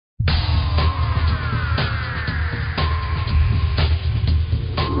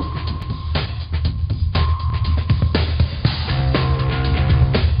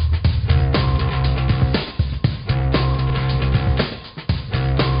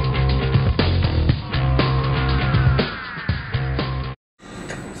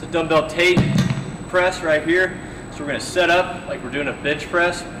dumbbell Tate press right here. So we're going to set up like we're doing a bench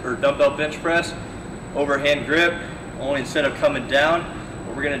press or dumbbell bench press, overhand grip, only instead of coming down,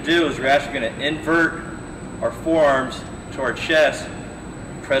 what we're going to do is we're actually going to invert our forearms to our chest,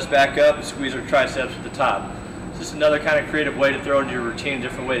 press back up and squeeze our triceps at the top. It's just another kind of creative way to throw into your routine, a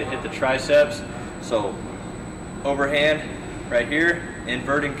different way to hit the triceps. So overhand right here,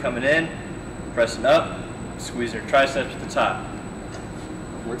 inverting coming in, pressing up, squeezing your triceps at the top.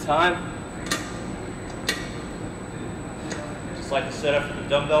 One more time. Just like the setup for the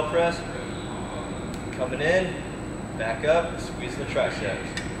dumbbell press. Coming in, back up, squeezing the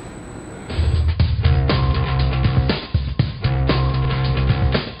triceps.